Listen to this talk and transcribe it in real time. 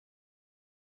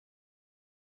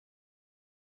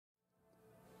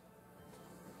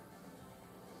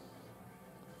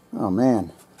Oh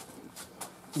man.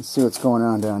 Let's see what's going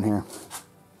on down here.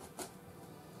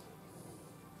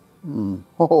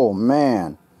 Oh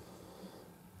man.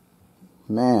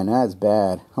 Man, that's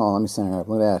bad. Oh, let me center it up.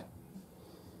 Look at that.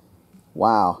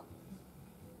 Wow.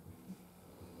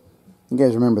 You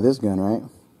guys remember this gun, right?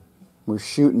 We're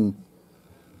shooting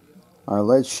our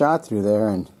lead shot through there,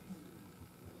 and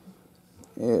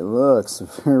it looks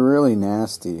really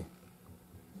nasty.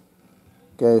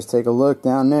 Guys, take a look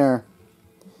down there.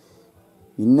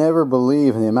 You never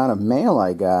believe the amount of mail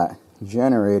I got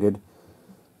generated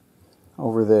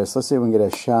over this. Let's see if we can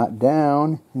get a shot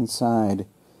down inside.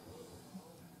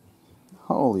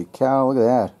 Holy cow, look at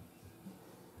that.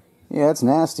 Yeah, it's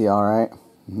nasty, alright.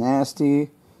 Nasty,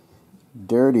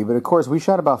 dirty. But of course, we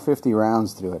shot about 50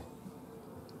 rounds through it.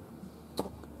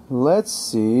 Let's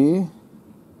see.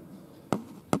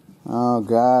 Oh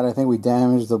God, I think we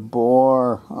damaged the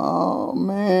bore. Oh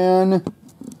man.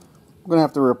 We're going to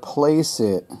have to replace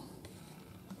it.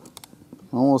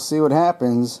 Well, we'll see what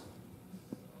happens.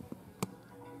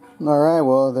 Alright,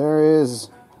 well, there is.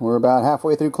 We're about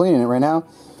halfway through cleaning it right now.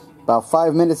 About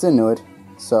 5 minutes into it.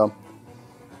 So,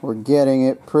 we're getting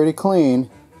it pretty clean.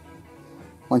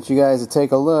 Want you guys to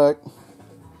take a look.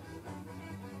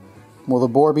 Will the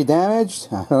bore be damaged?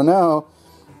 I don't know.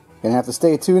 Gonna have to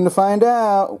stay tuned to find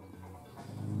out.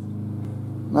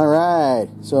 Alright,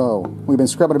 so we've been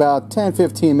scrubbing about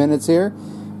 10-15 minutes here,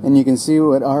 and you can see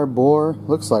what our bore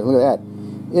looks like. Look at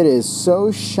that. It is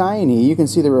so shiny. You can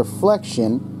see the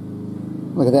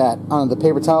reflection. Look at that on the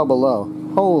paper towel below.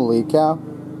 Holy cow.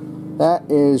 That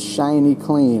is shiny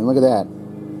clean. Look at that.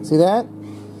 See that?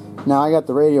 Now I got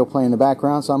the radio playing in the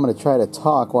background, so I'm going to try to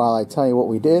talk while I tell you what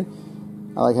we did.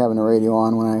 I like having the radio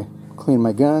on when I clean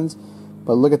my guns.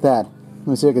 But look at that. Let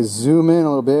me see if I can zoom in a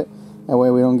little bit. That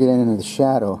way we don't get into the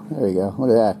shadow. There you go.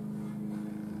 Look at that.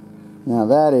 Now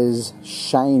that is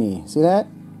shiny. See that?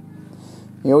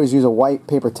 You always use a white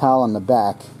paper towel on the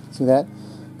back. See that?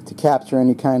 To capture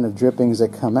any kind of drippings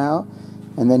that come out.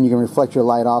 And then you can reflect your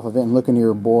light off of it and look into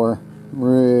your bore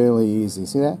really easy.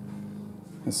 See that?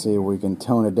 Let's see if we can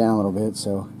tone it down a little bit.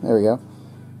 So there we go.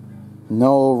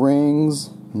 No rings,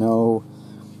 no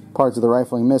parts of the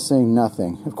rifling missing,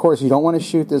 nothing. Of course, you don't want to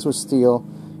shoot this with steel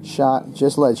shot,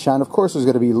 just lead shot. And of course, there's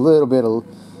going to be a little bit of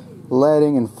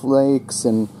leading and flakes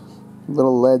and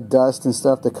little lead dust and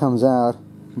stuff that comes out.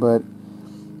 But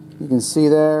you can see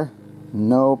there,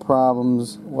 no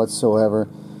problems whatsoever.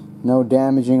 No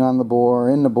damaging on the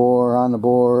bore, in the bore, on the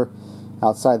bore,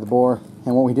 outside the bore.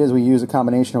 And what we did is we used a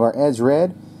combination of our Edge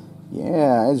Red.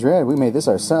 Yeah, Edge Red. We made this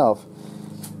ourselves.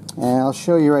 And I'll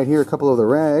show you right here a couple of the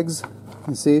rags.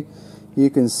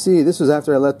 You can see this was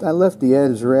after I left the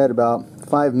Edge Red about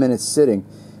 5 minutes sitting.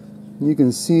 You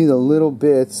can see the little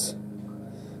bits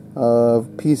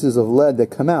of pieces of lead that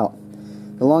come out.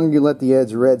 The longer you let the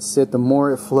Edge Red sit, the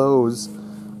more it flows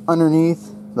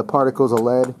underneath the particles of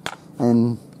lead,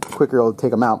 and quicker it'll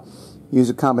take them out. Use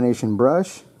a combination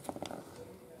brush,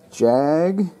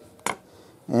 jag,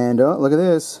 and oh, look at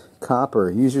this, copper.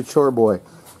 Use your chore boy.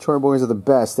 Chore boys are the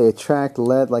best. They attract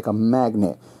lead like a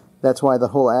magnet. That's why the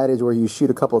whole adage where you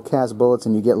shoot a couple of cast bullets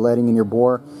and you get leading in your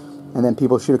bore, and then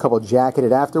people shoot a couple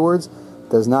jacketed afterwards,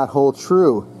 does not hold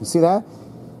true. You see that?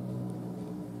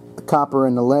 The copper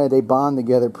and the lead, they bond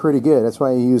together pretty good. That's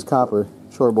why you use copper,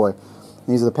 chore boy.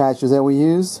 These are the patches that we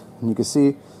used, and you can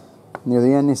see near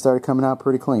the end they started coming out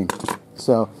pretty clean.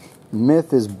 So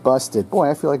myth is busted.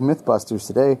 Boy, I feel like Mythbusters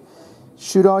today.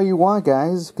 Shoot all you want,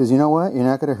 guys, because you know what? You're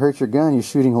not going to hurt your gun. You're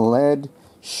shooting lead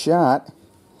shot,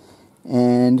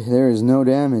 and there is no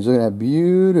damage. Look at that.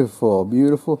 Beautiful,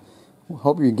 beautiful.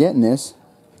 Hope you're getting this.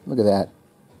 Look at that.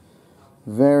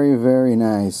 Very, very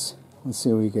nice. Let's see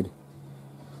if we could.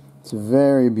 It's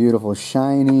very beautiful,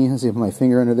 shiny. Let's see if my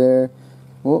finger under there.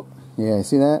 Oh, yeah,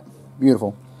 see that?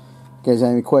 Beautiful. If you guys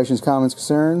have any questions, comments,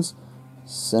 concerns,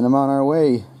 send them on our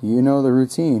way. You know the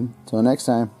routine. Till next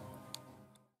time.